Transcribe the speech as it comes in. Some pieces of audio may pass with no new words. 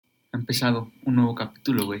empezado un nuevo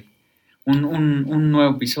capítulo, güey. Un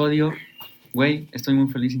nuevo episodio, güey. Estoy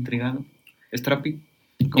muy feliz, intrigado. Strapi,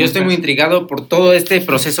 Yo estoy muy intrigado por todo este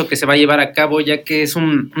proceso que se va a llevar a cabo, ya que es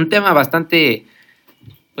un tema bastante,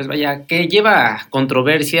 pues vaya, que lleva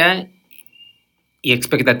controversia y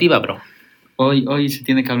expectativa, bro. Hoy se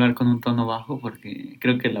tiene que hablar con un tono bajo porque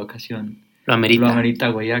creo que la ocasión Lo amerita.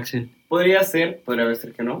 güey, Axel. Podría ser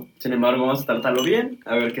que no. Sin embargo, vamos a tratarlo bien,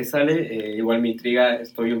 a ver qué sale. Igual me intriga,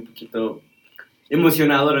 estoy un poquito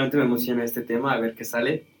emocionado, realmente me emociona este tema, a ver qué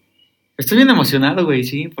sale. Estoy bien emocionado, güey,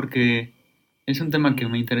 sí, porque es un tema que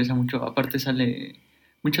me interesa mucho. Aparte sale,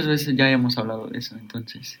 muchas veces ya hemos hablado de eso,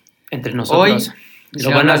 entonces. Entre nosotros. Hoy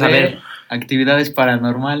Lo van a saber. Actividades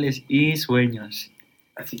paranormales y sueños.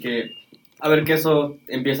 Así que, a ver qué eso,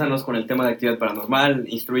 empiézanos con el tema de actividad paranormal,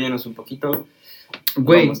 instruyenos un poquito.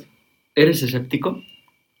 Güey, Vamos. ¿eres escéptico?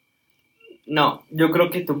 No, yo creo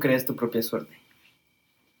que tú crees tu propia suerte.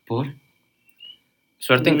 ¿Por?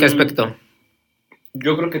 ¿Suerte en qué aspecto?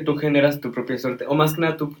 Yo creo que tú generas tu propia suerte, o más que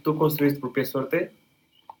nada tú construyes tu propia suerte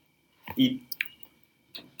y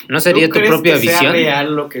 ¿No sería ¿tú tu crees propia que sea visión?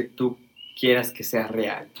 real lo que tú quieras que sea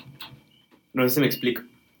real? No sé si me explico.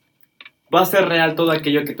 Va a ser real todo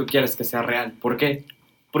aquello que tú quieras que sea real. ¿Por qué?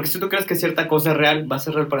 Porque si tú crees que cierta cosa es real, va a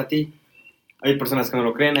ser real para ti. Hay personas que no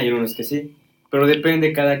lo creen, hay unos que sí. Pero depende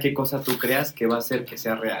de cada qué cosa tú creas que va a hacer que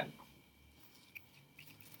sea real.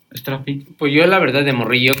 Strapi. Pues yo la verdad de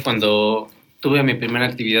morrillo, cuando tuve mi primera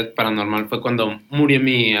actividad paranormal fue cuando murió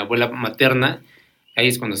mi abuela materna. Ahí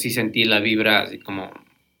es cuando sí sentí la vibra así como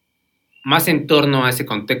más en torno a ese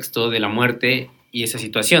contexto de la muerte y esa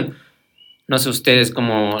situación. No sé ustedes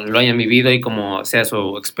cómo lo hayan vivido y cómo sea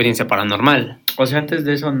su experiencia paranormal. O sea, antes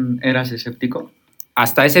de eso eras escéptico.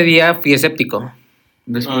 Hasta ese día fui escéptico.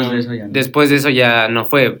 Después de eso ya no. Después de eso ya no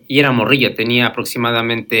fue. Y era morrillo, tenía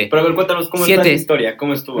aproximadamente... Pero a ver, cuéntanos cómo 7. está tu historia,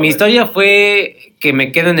 cómo estuvo. Mi historia fue que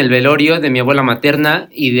me quedo en el velorio de mi abuela materna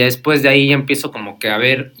y después de ahí ya empiezo como que a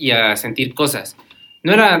ver y a sentir cosas.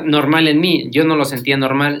 No era normal en mí, yo no lo sentía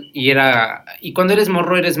normal y cuando eres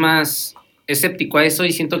morro eres más escéptico a eso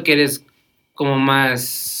y siento que eres como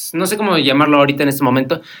más, no sé cómo llamarlo ahorita en este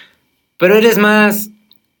momento, pero eres más,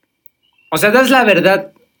 o sea, das la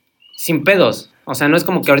verdad sin pedos, o sea, no es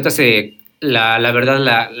como que ahorita la verdad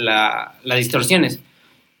la distorsiones.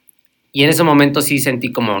 Y en ese momento sí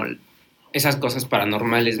sentí como esas cosas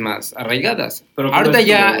paranormales más arraigadas. Pero ahorita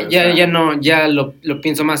estuvo, ya no, ya lo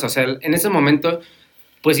pienso más, o sea, en ese momento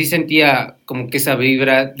pues sí sentía como que esa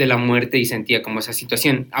vibra de la muerte y sentía como esa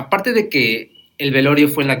situación. Aparte de que el velorio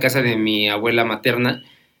fue en la casa de mi abuela materna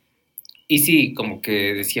y sí, como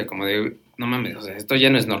que decía como de, no mames, o sea, esto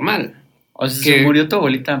ya no es normal. O sea, ¿se murió tu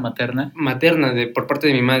abuelita materna? Materna, por parte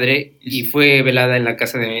de mi madre, y fue velada en la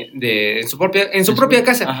casa en su propia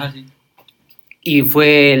casa. Ajá, sí. Y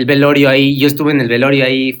fue el velorio ahí, yo estuve en el velorio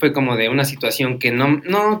ahí, fue como de una situación que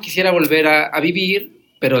no quisiera volver a vivir,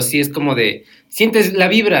 pero sí es como de, sientes la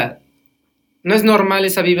vibra, no es normal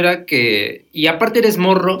esa vibra y aparte eres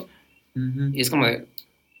morro, y es como de,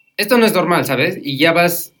 esto no es normal, ¿sabes? Y ya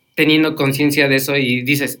vas teniendo conciencia de eso y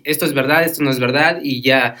dices, esto es verdad, esto no es verdad, y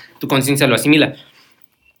ya tu conciencia lo asimila.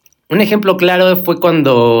 Un ejemplo claro fue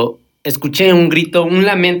cuando escuché un grito, un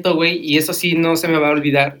lamento, güey, y eso sí no se me va a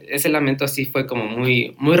olvidar. Ese lamento así fue como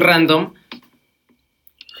muy, muy random.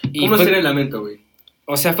 ¿Cómo sería el lamento, güey?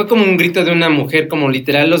 O sea, fue como un grito de una mujer, como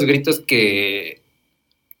literal los gritos que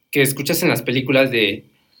escuchas en las películas de...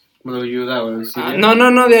 ¿Como de ayuda o sí?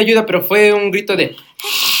 No de ayuda, pero fue un grito de...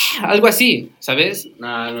 algo así, ¿sabes?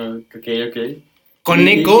 No, ok. Con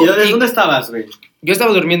eco. ¿Y dónde estabas, güey? Yo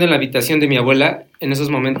estaba durmiendo en la habitación de mi abuela en esos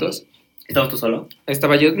momentos. ¿Estabas tú solo?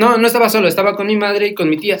 Estaba yo... No estaba solo, estaba con mi madre y con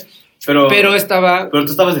mi tía. Pero tú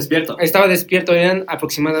estabas despierto. Estaba despierto, eran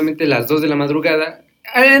aproximadamente las 2 de la madrugada.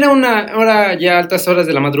 Era una hora ya altas horas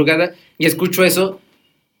de la madrugada y escucho eso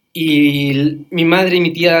y mi madre y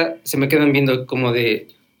mi tía se me quedan viendo como de...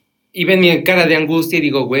 Y ven mi cara de angustia y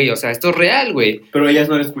digo, güey, o sea, esto es real, güey. Pero ellas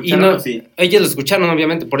no lo escucharon, ¿sí? Ellas lo escucharon,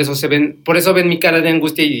 obviamente, por eso ven mi cara de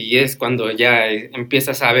angustia y es cuando ya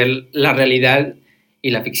empiezas a ver la realidad y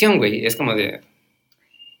la ficción, güey. Es como de...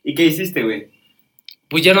 ¿Y qué hiciste, güey?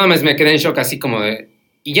 Pues ya nada más me quedé en shock, así como de...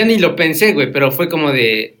 Y ya ni lo pensé, güey, pero fue como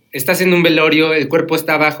de... Estás en un velorio, el cuerpo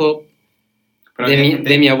está abajo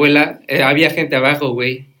de mi abuela. Había gente abajo,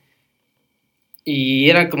 güey. Y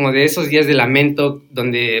era como de esos días de lamento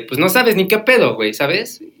donde, pues, no sabes ni qué pedo, güey,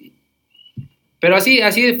 ¿sabes? Pero así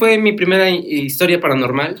fue mi primera historia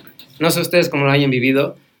paranormal. No sé ustedes cómo lo hayan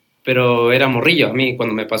vivido, pero era morrillo a mí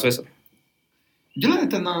cuando me pasó eso. Yo la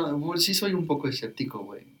neta no, sí soy un poco escéptico,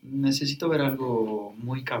 güey. Necesito ver algo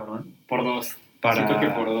muy cabrón. Por 2. Siento que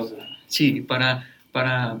por 2. Sí, para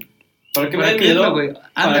Para que me Para dé creerlo, miedo, güey. para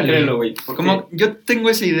Ándale. creerlo, güey. Porque- Como yo tengo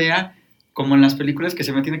esa idea, como en las películas, que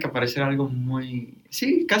se me tiene que aparecer algo muy...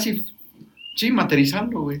 Sí, casi... Sí,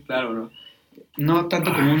 materializarlo, güey. Claro, ¿no? No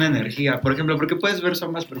tanto como una energía. Por ejemplo, porque puedes ver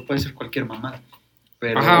sombras, pero puede ser cualquier mamada.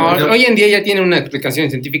 Pero Ajá, yo- hoy en día ya tiene una explicación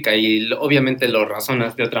científica y obviamente lo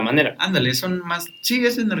razonas de otra manera. Ándale, son más... Sí,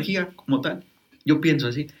 es energía como tal. Yo pienso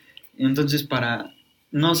así. Entonces, para...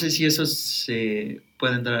 No sé si eso se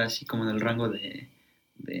puede entrar así como en el rango de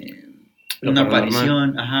Lo una paranormal.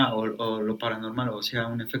 aparición, ajá, o lo paranormal, o sea,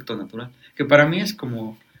 un efecto natural. Que para mí es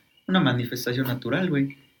como una manifestación natural,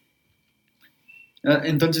 güey.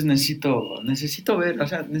 Entonces necesito ver, o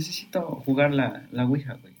sea, necesito jugar la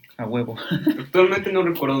Ouija, güey, a huevo. Actualmente no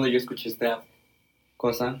recuerdo dónde yo escuché esta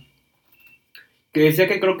cosa. Que decía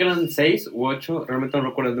que creo que eran 6 u 8, realmente no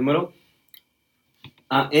recuerdo el número.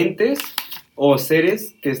 A entes o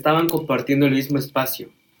seres que estaban compartiendo el mismo espacio,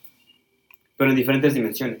 pero en diferentes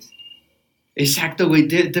dimensiones. Exacto, güey,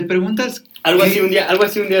 te preguntas... Algo ¿qué?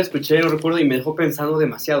 así un día escuché, no recuerdo, y me dejó pensando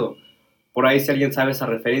demasiado. Por ahí, si alguien sabe esa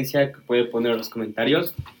referencia, que puede poner en los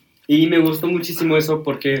comentarios. Y me gustó muchísimo eso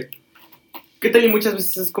porque, ¿qué tal? Y muchas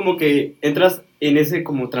veces es como que entras en ese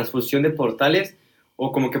como transfusión de portales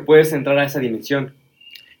o como que puedes entrar a esa dimensión.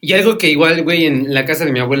 Y algo que igual, güey, en la casa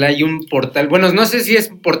de mi abuela hay un portal. Bueno, no sé si es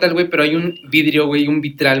un portal, güey, pero hay un vidrio, güey, un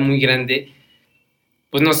vitral muy grande.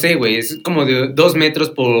 Pues no sé, güey, es como de 2 metros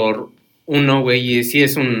por 1, güey, y sí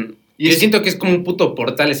es un... Y Yo es- siento que es como un puto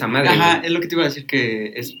portal esa madre, Ajá, güey. es lo que te iba a decir,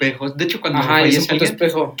 que espejos. De hecho, cuando Ajá, es un fallece puto alguien,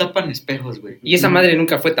 espejo. tapan espejos, güey. Y esa madre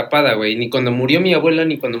nunca fue tapada, güey, ni cuando murió mi abuela,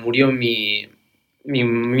 ni cuando murió mi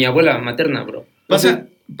abuela materna, bro.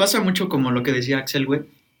 Pasa mucho como lo que decía Axel, güey,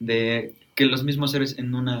 de que los mismos seres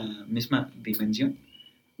en una misma dimensión.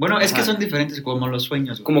 Bueno, es que Ajá. son diferentes como los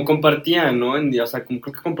sueños, güey. Como compartían, ¿no? O sea, como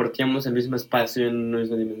creo que compartíamos el mismo espacio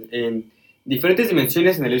en diferentes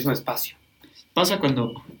dimensiones en el mismo espacio. Pasa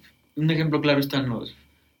cuando, un ejemplo claro están los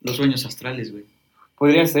sueños astrales, güey.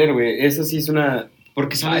 Podría ser, güey. Eso sí es una...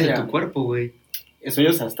 Porque sales de Vaya. tu cuerpo, güey.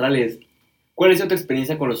 Sueños astrales. ¿Cuál es tu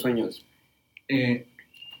experiencia con los sueños?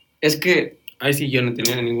 Es que Ay, sí, yo no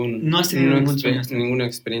tenía No has tenido ningún sueño astral. ninguna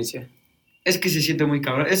experiencia. se siente muy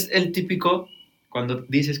cabrón. Es el típico cuando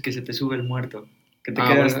dices que se te sube el muerto. Que te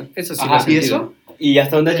Ah, quedas... bueno, eso sí Ajá, lo he ¿Y sentido. eso? ¿Y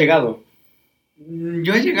hasta dónde has llegado?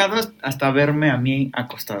 Yo he llegado hasta verme a mí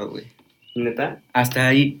acostado, güey. ¿Neta? Hasta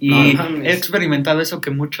ahí. Y No mames. he experimentado eso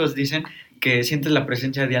que muchos dicen, que sientes la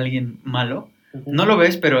presencia de alguien malo. No lo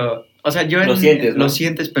ves, pero... O sea, yo... Lo sientes, ¿no? Lo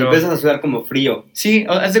sientes, Pero pero... empiezas a sudar como frío. Sí,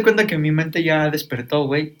 haz de cuenta que mi mente ya despertó,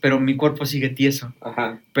 güey, pero mi cuerpo sigue tieso.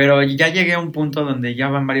 Ajá. Pero ya llegué a un punto donde ya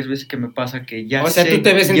van varias veces que me pasa que ya O sea, sé, tú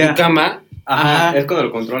te ves en ya- tu cama. Ajá. Ajá. Es cuando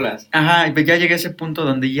lo controlas. Ajá, ya llegué a ese punto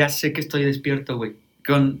donde ya sé que estoy despierto, güey.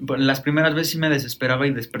 Las primeras veces sí me desesperaba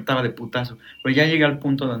y despertaba de putazo. Pero ya llegué al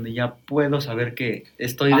punto donde ya puedo saber que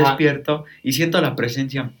estoy Ajá. despierto y siento la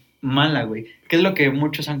presencia mala, güey. Que es lo que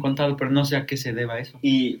muchos han contado, pero no sé a qué se deba eso.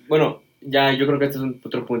 Y bueno, ya yo creo que este es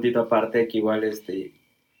otro puntito aparte que igual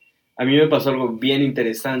a mí me pasó algo bien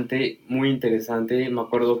interesante, muy interesante. Me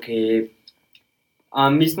acuerdo que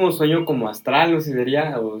mismo sueño como astral, no sé si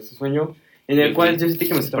sería, o ese sueño, en el cual yo sentí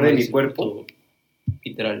que me separé de mi cuerpo,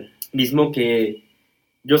 Literal. mismo que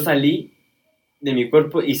yo salí de mi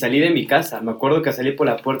cuerpo y salí de mi casa. Me acuerdo que salí por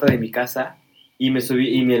la puerta de mi casa y me subí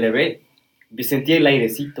y me elevé. Sentía el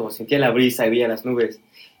airecito, sentía la brisa y veía las nubes.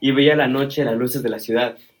 Y veía la noche, las luces de la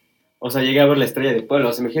ciudad. O sea, llegué a ver la estrella de pueblo.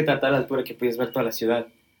 O sea, imagínate a tal altura que puedes ver toda la ciudad.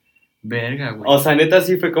 Verga, güey. O sea, neta,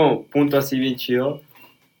 sí fue como punto así bien chido.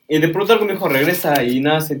 Y de pronto algo me dijo, regresa. Y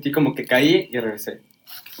nada, sentí como que caí y regresé.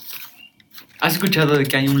 ¿Has escuchado de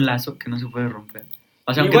que hay un lazo que no se puede romper?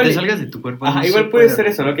 O sea, aunque Igual te y- salgas de tu cuerpo. Ajá, no igual se puede puede ser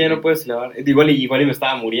eso, ¿no? romper, Que ya no güey. puedes elevar. Igual y me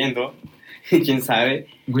estaba muriendo. Quién sabe.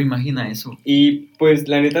 Güey, imagina eso. Y pues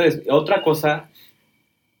la neta, otra cosa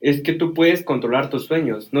es que tú puedes controlar tus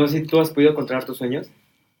sueños. No sé si tú has podido controlar tus sueños.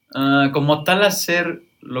 Como tal hacer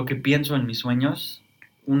lo que pienso en mis sueños,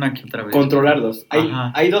 una que otra vez. Controlarlos.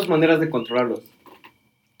 Ajá. Hay dos maneras de controlarlos.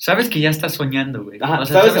 Sabes que ya estás soñando, güey. Ajá, O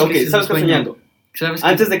sea, sabes, ok, que ese es sabes que un estás sueño. soñando. Sabes que...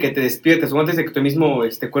 Antes de que te despiertes o antes de que tu mismo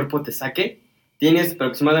cuerpo te saque, tienes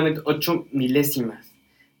aproximadamente 8 milésimas.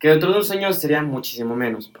 Que dentro de un sueño sería muchísimo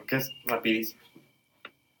menos, porque es rapidísimo.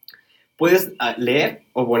 Puedes leer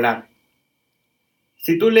o volar.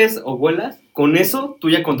 Si tú lees o vuelas, con eso tú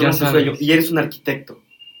ya controlas Ya tu sabes. sueño y eres un arquitecto.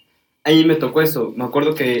 A mí me tocó eso. Me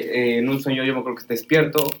acuerdo que en un sueño yo me acuerdo que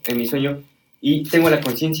despierto en mi sueño y tengo la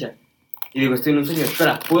conciencia. Y digo, estoy en un sueño,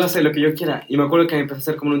 espera, puedo hacer lo que yo quiera. Y me acuerdo que me empecé a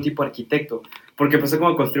hacer como un tipo arquitecto. Porque empecé como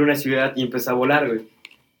a construir una ciudad y empecé a volar, güey.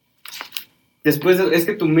 Después es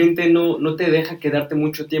que tu mente no te deja quedarte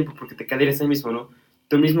mucho tiempo porque te caderes ahí mismo, ¿no?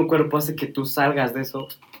 Tu mismo cuerpo hace que tú salgas de eso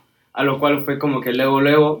A lo cual fue como que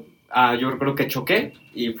luego, yo creo que choqué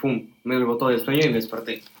y pum, me botó del sueño y me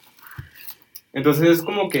desperté. Entonces es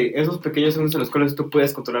como que esos pequeños segundos en los cuales tú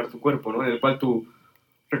puedes controlar tu cuerpo, ¿no? En el cual tú...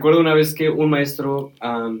 Recuerdo una vez que un maestro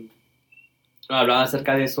hablaba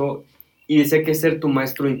acerca de eso y decía que es ser tu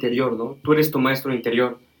maestro interior, ¿no? Tú eres tu maestro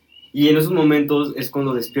interior. Y en esos momentos es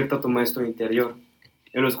cuando despierta tu maestro interior,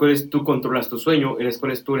 en los cuales tú controlas tu sueño, en los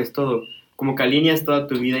cuales tú eres todo. Como que alineas toda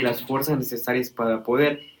tu vida y las fuerzas necesarias para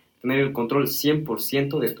poder tener el control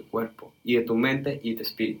 100% de tu cuerpo y de tu mente y de tu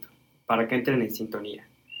espíritu, para que entren en sintonía.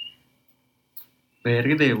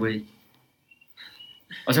 Verde, güey.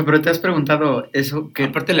 O sea, pero te has preguntado eso que...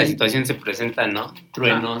 Aparte la situación se presenta, ¿no?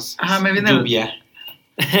 Truenos, me viene lluvia.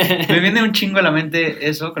 Me viene un chingo a la mente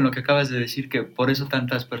eso con lo que acabas de decir, que por eso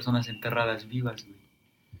tantas personas enterradas vivas, güey.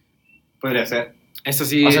 Podría ser. Eso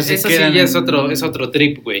sí, O sea, se eso quedan sí ya en- es otro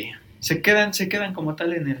trip, güey. Se quedan como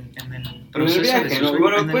tal en el Pero en el proceso de viaje, su ¿no? sueño,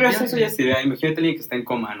 Bueno, en el pero viaje. eso ya es idea. Imagínate a alguien que está en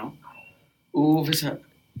coma, ¿no? Esa...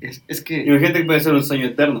 Es que... Imagínate que puede ser un sueño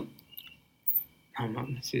eterno. No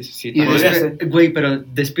mames, sí, sí, sí. Y podría güey, pero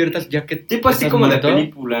despiertas ya que... Tipo así estás como muerto. de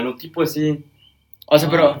película, ¿no? Tipo así. O sea,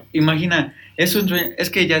 pero imagina, es un sueño... Es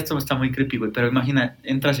que ya esto está muy creepy, güey, pero imagina,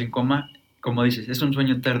 entras en coma, como dices, es un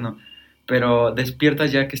sueño eterno, pero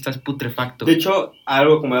despiertas ya que estás putrefacto. De hecho,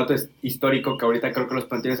 algo como dato histórico que ahorita creo que los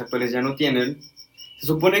panteones actuales ya no tienen. Se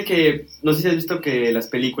supone que, no sé si has visto que las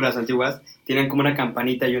películas antiguas tienen como una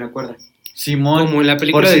campanita y una cuerda. Simón, Como en la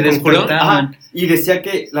película por si de Conjuro. despertaban. Ajá, y decía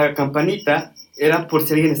que la campanita era por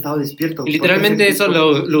si alguien estaba despierto. Y literalmente Porque eso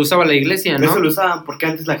lo usaba la iglesia, ¿no? Eso lo usaban porque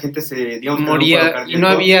antes la gente se, digamos, que Moría era un paro y no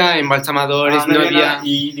cardíaco. había embalsamadores, no había... nada,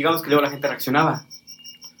 y digamos que luego la gente reaccionaba.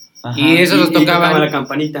 Ajá. Y eso los Y tocaba tocaban la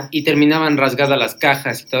campanita. y terminaban rasgadas las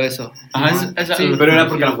cajas y todo eso. Ajá, Sí, pero era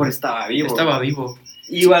porque a lo mejor estaba vivo. Estaba vivo.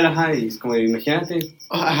 Igual, ajá, y es como, imagínate.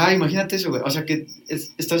 Ajá, imagínate eso, güey. O sea, que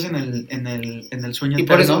estás en el sueño Y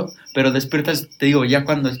por eterno, eso- pero despiertas, te digo, ya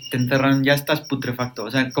cuando te enterran, ya estás putrefacto.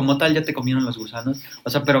 O sea, como tal, ya te comieron los gusanos. O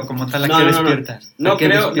sea, pero como tal, ¿a No, qué no, no, no. despiertas? No ¿A qué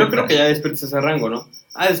creo despiertas? que ya despiertes ese rango, ¿no?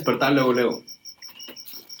 A despertar luego.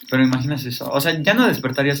 Pero imaginas eso. O sea, ya no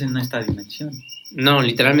despertarías en esta dimensión. No,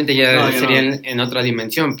 literalmente ya No, ya sería no. en otra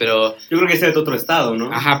dimensión, pero... Yo creo que ese es de otro estado,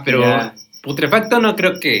 ¿no? Ajá, pero Ya. putrefacto no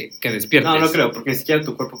creo que despiertes. No, no creo, porque ni siquiera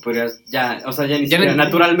tu cuerpo podrías, ya, o sea, ya ni Ya siquiera no-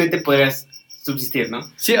 naturalmente podrías subsistir, ¿no?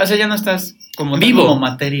 Sí, o sea, ya no estás como tal, Vivo. como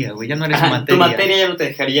materia, güey. Ya no eres Ajá, materia. tu materia ya no te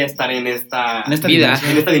dejaría estar en esta vida.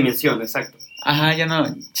 dimensión. en esta dimensión, exacto. Ajá, ya no.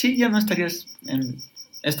 Sí, ya no estarías en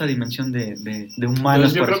esta dimensión de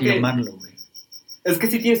humanos, Entonces, yo por creo así que- llamarlo, güey. Es que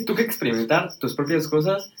sí tienes tú que experimentar tus propias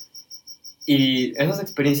cosas y esas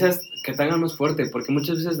experiencias que te hagan más fuerte, porque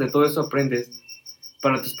muchas veces de todo eso aprendes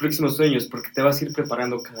para tus próximos sueños, porque te vas a ir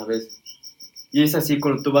preparando cada vez. Y es así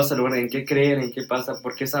cuando tú vas a lograr en qué creer, en qué pasa,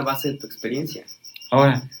 porque es a base de tu experiencia.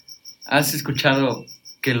 Ahora, ¿has escuchado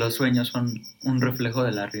que los sueños son un reflejo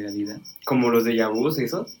de la realidad? Como los déjà vus y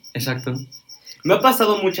eso. Exacto. Me ha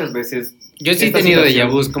pasado muchas veces, Yo sí he esta tenido situación.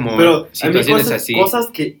 déjà vus como pero a mí situaciones así. cosas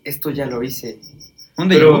que esto ya lo hice. Un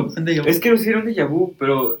Pero déjà vu, un déjà vu. es que no hicieron déjà vu,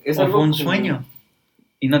 pero es O algo fue un como- sueño.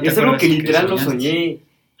 Y no te Es algo acuerdas que literal lo soñaste. soñé.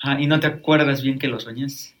 Ajá, y no te acuerdas bien que lo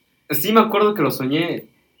soñaste. Sí me acuerdo que lo soñé.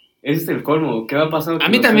 Ese es el colmo. ¿Qué va a pasar? A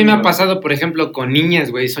mí también me ha pasado, por ejemplo, con niñas,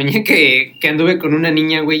 güey. Soñé que anduve con una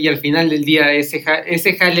niña, güey, y al final del día ese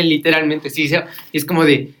jale literalmente sí. Y es como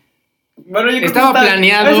de... Bueno, yo creo Estaba que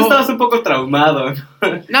planeado. A veces estabas un poco traumado.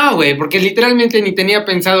 No, güey, porque literalmente ni tenía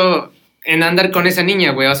pensado en andar con esa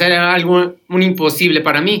niña, güey. O sea, era algo, un imposible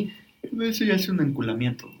para mí. Eso ya es un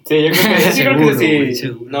enculamiento. Sí, yo creo que, Seguro, sí. güey,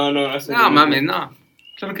 seguro. No, eso No, mames, no.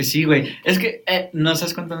 Claro que sí, güey. Es que nos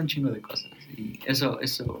has contado un chingo de cosas. Y eso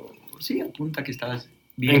sí apunta que estabas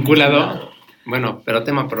bien ¿Enculado? Bueno, pero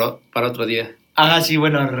tema para otro día. Ah, sí,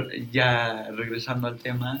 bueno, ya regresando al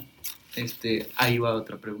tema, ahí va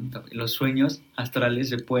otra pregunta, güey. ¿Los sueños astrales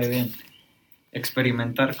se pueden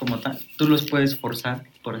experimentar como tal? ¿Tú los puedes forzar,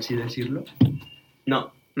 por así decirlo?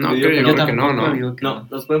 No, No, Yo digo yo que creo que no, tampoco ¿no? digo que no,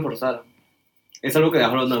 los pueden forzar. Es algo que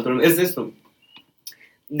dejamos natural. Es esto.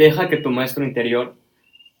 Deja que tu maestro interior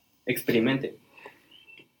experimente.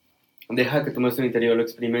 Deja que tu maestro interior lo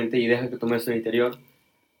experimente y deja que tu maestro interior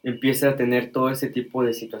empiece a tener todo ese tipo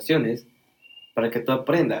de situaciones para que tú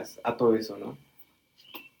aprendas a todo eso, ¿no?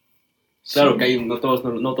 Claro que no todos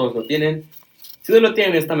lo tienen. Si no lo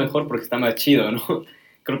tienen está mejor porque está más chido, ¿no?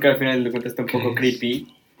 Creo que al final de cuentas está un poco creepy,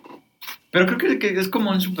 Pero creo que es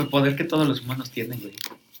como un superpoder que todos los humanos tienen, güey.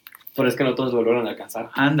 pero es que no todos lo logran alcanzar.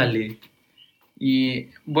 Ándale. Y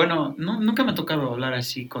bueno, nunca me ha tocado hablar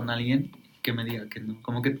así con alguien que me diga que no.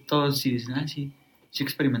 Como que todos sí dicen, sí he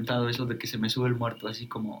experimentado eso de que se me sube el muerto, así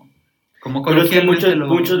como Pero es que coloquialmente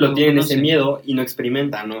muchos lo tienen ese conocen. miedo y no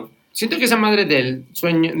experimentan, ¿no? Siento que esa madre del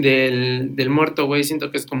sueño, del muerto, güey, siento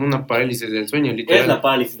que es como una parálisis del sueño, literal. Es la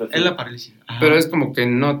parálisis del Es sueño. la parálisis. Ajá. Pero es como que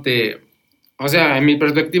no te... O sea, en mi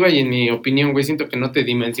perspectiva y en mi opinión, güey, siento que no te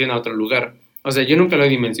dimensiona a otro lugar. O sea, yo nunca lo he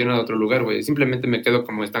dimensionado a otro lugar, güey. Simplemente me quedo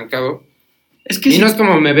como estancado. Es que Y sí. no es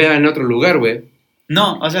como me vea en otro lugar, güey.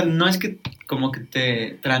 No, o sea, no es que como que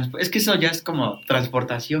te... Es que eso ya es como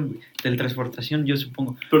transportación, güey. Teletransportación, yo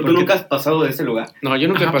supongo. Pero tú Porque- nunca has pasado de ese lugar. No, yo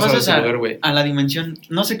nunca Ajá, he pasado a pasas ese lugar, güey. a la dimensión,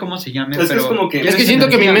 no sé cómo se llame, Es que pero... es como que- ya Es que eres siento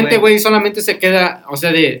que mi energía, mente, güey, solamente se queda, o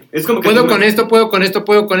sea, de... Es como que Puedo tú con ves- esto, puedo con esto,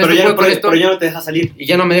 puedo con pero esto, ya, puedo con esto. pero ya no te deja salir. Y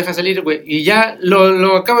ya no me deja salir, güey. Y ya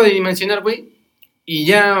lo acabo de dimensionar, güey. Y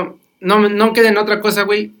ya no queda en otra cosa,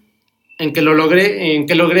 güey. En que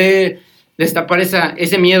logré destapar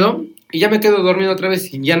ese miedo. Y ya me quedo dormido otra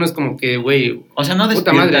vez. Y ya no es como que, güey. O sea, no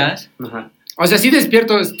Puta madre. despiertas. Ajá. O sea, sí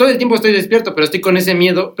despierto. Todo el tiempo estoy despierto, pero estoy con ese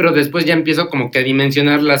miedo. Pero después ya empiezo como que a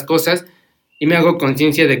dimensionar las cosas. Y me hago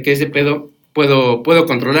conciencia de que ese pedo puedo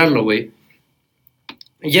controlarlo, güey.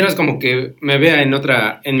 Y ya no es como que me vea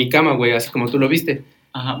en mi cama, güey. Así como tú lo viste.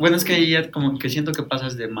 Ajá, bueno, es que ahí ya como que siento que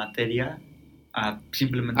pasas de materia a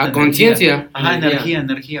simplemente A energía. conciencia. Ajá, Energía.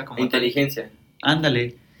 energía como tal. Inteligencia.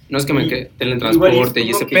 Ándale. No es que me Y- quede Igual teletransporte es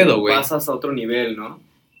y como ese que pedo, güey. pasas a otro nivel, ¿no?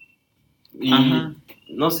 Y Ajá.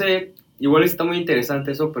 no sé, igual está muy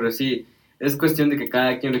interesante eso, pero sí, es cuestión de que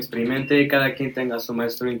cada quien lo experimente, cada quien tenga su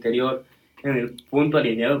maestro interior en el punto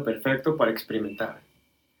alineado perfecto para experimentar.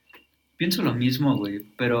 Pienso lo mismo, güey,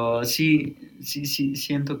 pero sí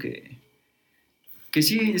siento que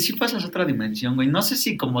sí pasas a otra dimensión, güey. No sé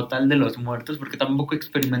si como tal de los muertos, porque tampoco he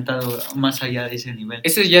experimentado más allá de ese nivel.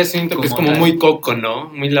 Ese ya siento que es Como como tal. muy Coco, ¿no?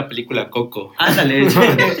 Muy la película Coco. Ándale, sí,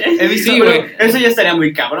 he visto, Sí, Pero güey. eso ya estaría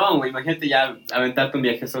muy cabrón, güey. Imagínate ya aventarte un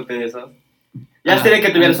viajezote de esos. Ya Ah, sería que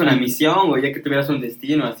tuvieras ah, una ah. misión, güey, ya que tuvieras un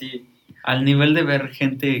destino, así. al nivel de ver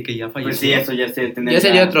gente que ya Pues falleció. sí, eso ya sería tener. Ya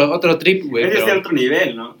sería otro trip, güey. Ese pero- sería otro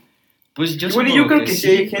nivel, ¿no? Pues yo Bueno, supongo yo creo que sí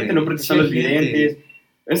hay gente, güey. ¿no? Porque Sí están hay los gente. videntes.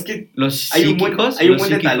 Es que Los hay un buen, psíquicos, hay un los buen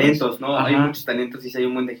de psíquicos. talentos, ¿no? Hay Ajá. muchos talentos y sí hay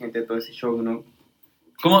un buen de gente de todo ese show, ¿no?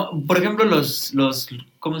 Como, por ejemplo, los,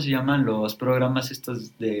 ¿cómo se llaman? Los programas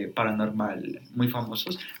estos de paranormal muy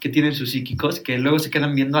famosos, que tienen sus psíquicos, que luego se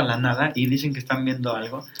quedan viendo a la nada y dicen que están viendo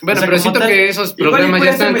algo. Bueno, O sea, pero como siento tal- que esos igual y programas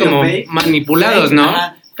puede ya ser están medio como fake. manipulados, ¿no?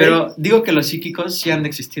 Ajá, pero digo que los psíquicos sí han de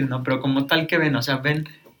existir, ¿no? Pero como tal que ven, o sea, ven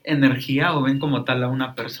energía o ven como tal a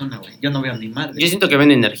una persona, güey. Yo no veo ni madre. Yo siento que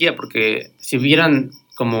ven energía, porque si vieran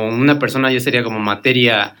como una persona ya sería como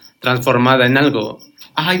materia transformada en algo.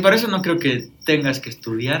 Ajá, y para eso no creo que tengas que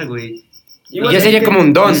estudiar, güey. Igual ya es sería que- como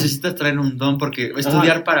un don. Necesitas traer un don, porque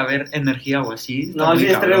estudiar para ver energía o así. está No, muy sí es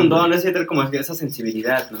tener cabrón, un don, güey. es tener como esa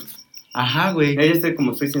sensibilidad, ¿no? Ajá, güey. Ella es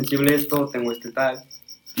como soy sensible a esto, tengo este tal.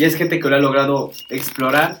 Y es gente que lo ha logrado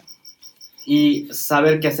explorar y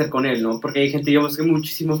saber qué hacer con él, ¿no? Porque hay gente, digamos, que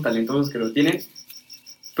muchísimos talentosos que lo tienen,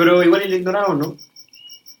 pero igual y lo ignoraron, ¿no?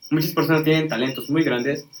 Muchas personas tienen talentos muy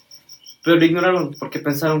grandes, pero lo ignoraron porque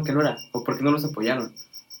pensaron que no era, o porque no los apoyaron.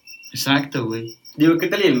 Exacto, güey. Digo, ¿qué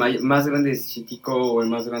tal y el más grande chiquitico o el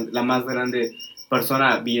más grande, la más grande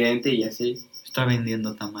persona vidente y así? Está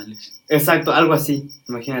vendiendo tamales. Exacto, algo así,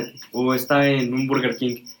 imagínate. O está en un Burger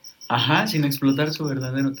King, Ajá, sin explotar su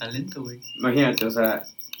verdadero talento, güey. imagínate, o sea,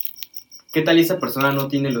 ¿qué tal y esa persona no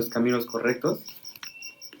tiene los caminos correctos?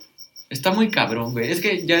 Está muy cabrón, güey. Es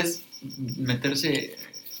que ya es meterse,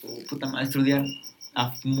 puta madre, estudiar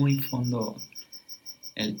a muy fondo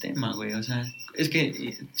el tema, güey. O sea, es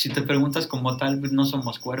que si te preguntas como tal, pues no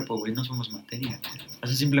somos cuerpo, güey, no somos materia. O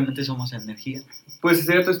sea, simplemente somos energía. Pues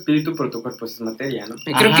sería tu espíritu, pero tu cuerpo es materia, ¿no?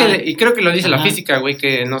 Y creo que lo dice la Ajá. física, güey,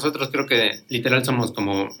 que nosotros creo que literal somos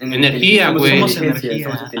como En energía, somos güey. Somos inteligencia, energía,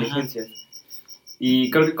 somos ajá. inteligencias.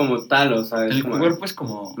 Y creo que como tal, o sea, es El como cuerpo es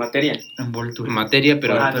como materia. envoltura. Materia,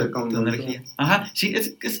 pero Ah, tu, como tu envoltura. energía. Ajá, sí,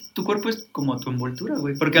 tu cuerpo es como tu envoltura,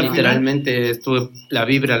 güey. Porque al final, literalmente es la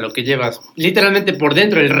vibra, lo que llevas. Literalmente por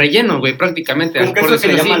dentro, el relleno, güey, prácticamente. Como que por eso se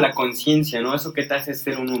le decirlo llama así. la conciencia, ¿no? Eso que te hace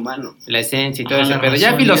ser un humano. La esencia y todo Ajá, ese la pedo.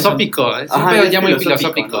 Ya razón y filosófico, es un Ajá, pedo es ya muy ¿no?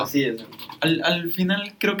 filosófico. Así es. al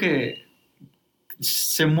final creo que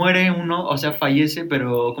se muere uno, o sea, fallece,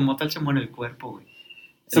 pero como tal se muere el cuerpo, güey.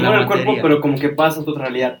 Se La muere el cuerpo, materia. pero como que pasa a tu otra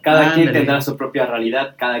realidad. Cada quien Ándale. tendrá su propia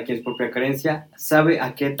realidad, cada quien su propia creencia, sabe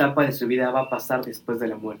a qué etapa de su vida va a pasar después de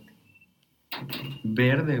la muerte.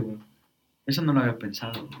 Verde, güey. Eso no lo había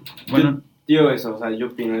pensado. Güey. Bueno, Digo eso, o sea, yo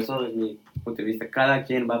opino eso desde mi punto de vista. Cada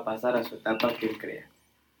quien va a pasar a su etapa que él crea.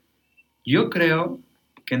 yo creo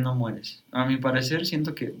que no mueres. A mi parecer,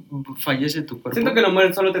 siento que fallece tu cuerpo. Siento que no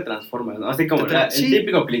mueres, solo te transformas, ¿no? Así como el Sí.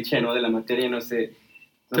 típico cliché, ¿no? De la materia no se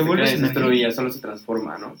vuelves crea, se energía. destruye, solo se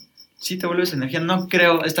transforma, ¿no? Sí, te vuelves energía. No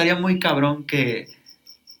creo, estaría muy cabrón que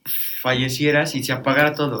fallecieras y se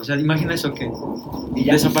apagara todo. O sea, imagina eso, que Y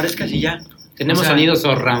ya. desaparezcas y ya. Tenemos O sea, sonido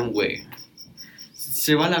surround, güey.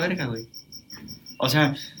 Se va a la verga, güey. O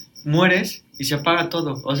sea, mueres y se apaga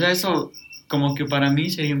todo. O sea, eso como que para mí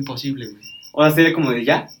sería imposible, güey. O sea, sería como de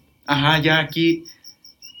ya. Ajá, ya aquí,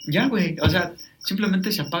 ya, güey. O sea,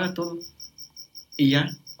 simplemente se apaga todo. Y ya.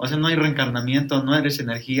 O sea, no hay reencarnamiento, no eres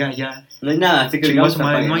energía, ya. No hay nada, así que Chingó a digamos su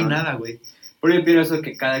madre, apague, no hay nada, güey. Pero yo pienso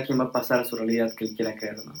que cada quien va a pasar a su realidad que él quiera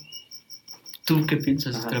creer, ¿no? ¿Tú qué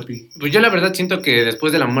piensas, Ajá. Strapi? Pues yo la verdad siento que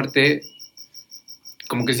después de la muerte,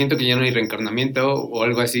 como que siento que ya no hay reencarnamiento o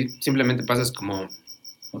algo así. Simplemente pasas como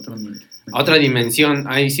Otro nivel. a otra dimensión.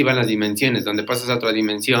 Ahí sí van las dimensiones, donde pasas a otra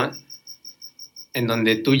dimensión, en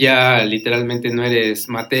donde tú ya literalmente no eres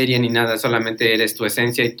materia ni nada, solamente eres tu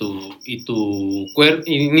esencia y tu cuerpo,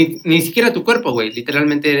 y ni siquiera tu cuerpo, güey,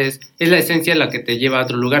 literalmente es la esencia la que te lleva a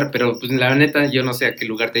otro lugar, pero pues la neta yo no sé a qué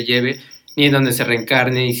lugar te lleve, ni en dónde se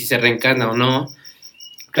reencarne, y si se reencarna o no.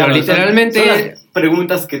 Pero Claro, literalmente... son las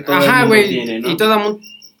preguntas que todo el Ajá, mundo güey, tiene, ¿no? y todo mundo...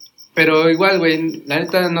 Pero igual, güey, la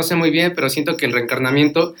neta no sé muy bien, pero siento que el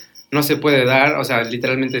reencarnamiento no se puede dar, o sea,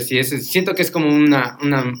 literalmente sí es... Siento que es como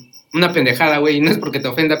una pendejada, güey, y no es porque te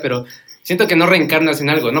ofenda, pero siento que no reencarnas en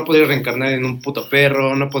algo, no podrías reencarnar en un puto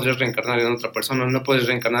perro, no podrías reencarnar en otra persona, no puedes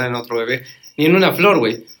reencarnar en otro bebé, ni en una flor,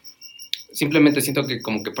 güey. Simplemente siento que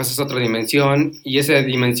como que pasas a otra dimensión y esa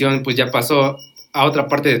dimensión pues ya pasó a otra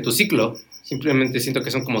parte de tu ciclo. Simplemente siento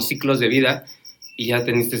que son como ciclos de vida y ya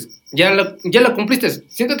teniste, ya lo cumpliste.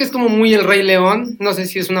 Siento que es como muy el Rey León, no sé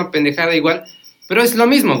si es una pendejada igual, pero es lo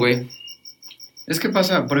mismo, güey. Es que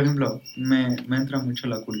pasa, por ejemplo, me entra mucho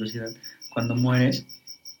la curiosidad cuando mueres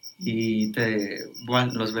y te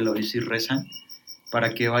van los velorios y rezan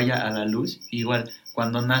para que vaya a la luz. Igual,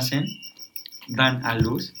 cuando nacen, dan a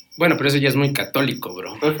luz. Bueno, pero eso ya es muy católico,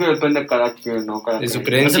 bro. Es que depende de cada quien, ¿no? Cada De su quien.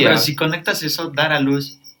 creencia. O sea, pero si conectas eso, dar a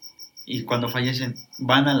luz, y cuando fallecen,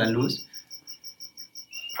 van a la luz.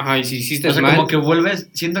 Ajá, y si hiciste O sea, mal... como que vuelves,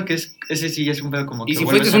 siento que ese sí ya es un pedo como que Y si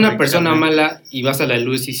vuelves fuiste a una persona reencarnar. mala y vas a la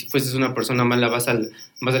luz, y si fuiste una persona mala vas al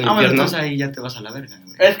Bueno, infierno. entonces ahí ya te vas a la verga,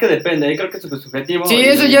 güey. Es que depende, ahí creo que es subjetivo. Sí, y-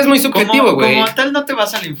 eso ya es muy subjetivo, güey. Como tal no te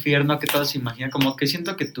vas al infierno que todos se imaginan, como que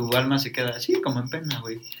siento que tu alma se queda así, como en pena,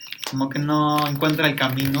 güey. Como que no encuentra el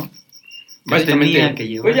camino que Básicamente. tenía que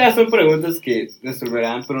llevar. Pues ya son preguntas que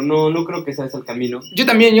resolverán, pero no creo que ese es el camino. Yo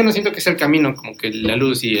también, yo no siento que sea el camino, como que la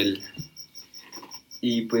luz y el...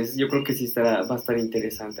 Y pues yo creo que sí va a estar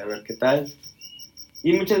interesante, a ver qué tal.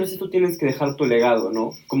 Y muchas veces tú tienes que dejar tu legado,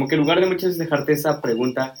 ¿no? Como que en lugar de muchas veces dejarte esa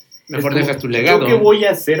pregunta, Mejor es como, dejas tu legado. ¿yo qué voy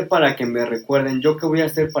a hacer para que me recuerden? ¿Yo qué voy a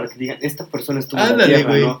hacer para que digan, esta persona estuvo en la Ándale, tierra,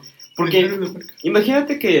 güey. ¿no? Porque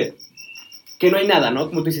imagínate que no hay nada, ¿no?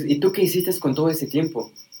 Como tú dices, ¿y tú qué hiciste con todo ese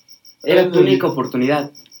tiempo? Era tu Ándale. única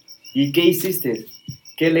oportunidad. ¿Y qué hiciste?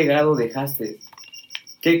 ¿Qué legado dejaste?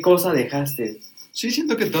 ¿Qué cosa dejaste? Sí,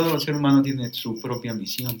 siento que todo ser humano tiene su propia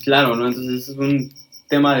misión. Claro, ¿no? Entonces es un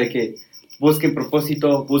tema de que busquen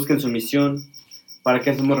propósito, busquen su misión, para que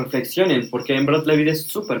hacemos reflexionen, porque en verdad la vida es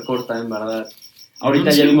súper corta, en verdad. Ahorita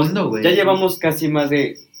Un ya, segundo, güey. ya llevamos casi más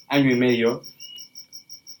de año y medio,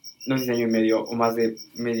 no sé si año y medio o más de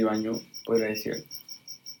medio año, podría decir.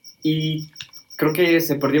 Y creo que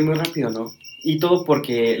se perdió muy rápido, ¿no? Y todo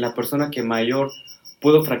porque la persona que mayor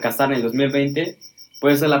pudo fracasar en el 2020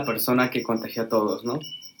 puede ser la persona que contagió a todos, ¿no?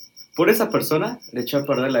 Por esa persona le echó a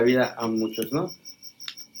perder la vida a muchos, ¿no?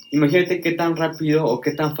 Imagínate qué tan rápido o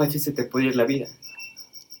qué tan fácil se te puede ir la vida.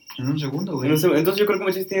 En un segundo, güey. Entonces yo creo que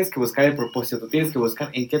muchas veces tienes que buscar el propósito, tienes que buscar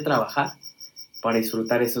en qué trabajar para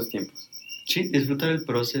disfrutar esos tiempos. Sí, disfrutar el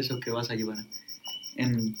proceso que vas a llevar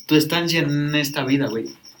en tu estancia en esta vida, güey.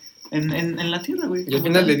 En la tierra, güey. Y al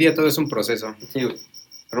final del día todo es un proceso. Sí, güey.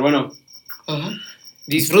 Pero bueno, Ajá.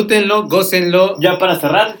 Disfrútenlo, gócenlo. ya para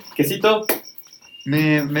cerrar, quesito,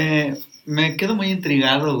 Me quedo muy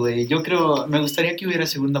intrigado, güey. Yo creo, me gustaría que hubiera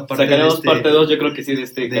segunda parte sacaremos de este, parte 2, yo creo que sí, de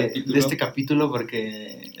este de capítulo. este capítulo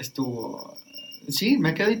porque estuvo... Sí,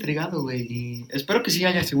 me quedo intrigado, güey. Y espero que sí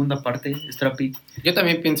haya segunda parte, Strapi. Yo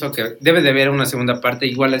también pienso que debe de haber una segunda parte,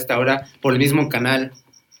 igual a esta hora, por el mismo canal.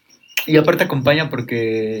 Y aparte acompaña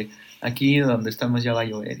porque aquí donde estamos ya va a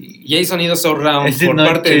llover. Y hay sonido surround Es de por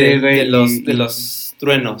noche, parte de, güey, de los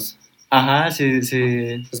truenos. Ajá, se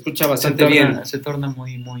Se escucha bastante bien. Se torna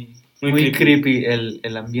muy Muy creepy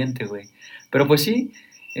el ambiente, güey. Pero pues sí,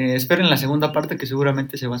 esperen la segunda parte que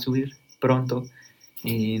seguramente se va a subir pronto.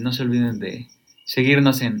 Y no se olviden de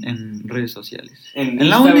seguirnos en redes sociales. En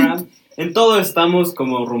la Instagram, en todo estamos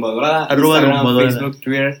como Rumba Dorada, Arroba Instagram, Rumba Dorada. Facebook,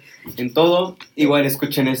 Twitter, en todo. Igual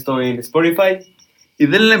escuchen esto en Spotify. Y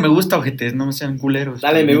denle me gusta, ojetes, no sean culeros.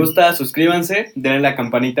 Dale me gusta, suscríbanse, denle la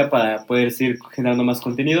campanita para poder seguir generando más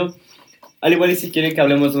contenido. Al igual y si quieren que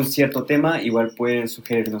hablemos de un cierto tema, igual pueden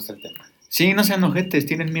sugerirnos el tema. Sí, no sean ojetes,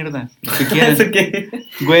 tienen mierda. Lo que quieran. ¿Eso qué?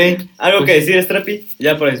 Güey. ¿Algo pues, que decir, Strapi?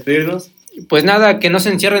 Ya para despedirnos. Pues nada, que no se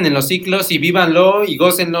encierren en los ciclos y vívanlo y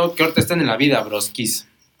gócenlo, que ahorita están en la vida, broskis.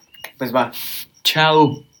 Pues va.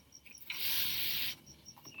 Chao.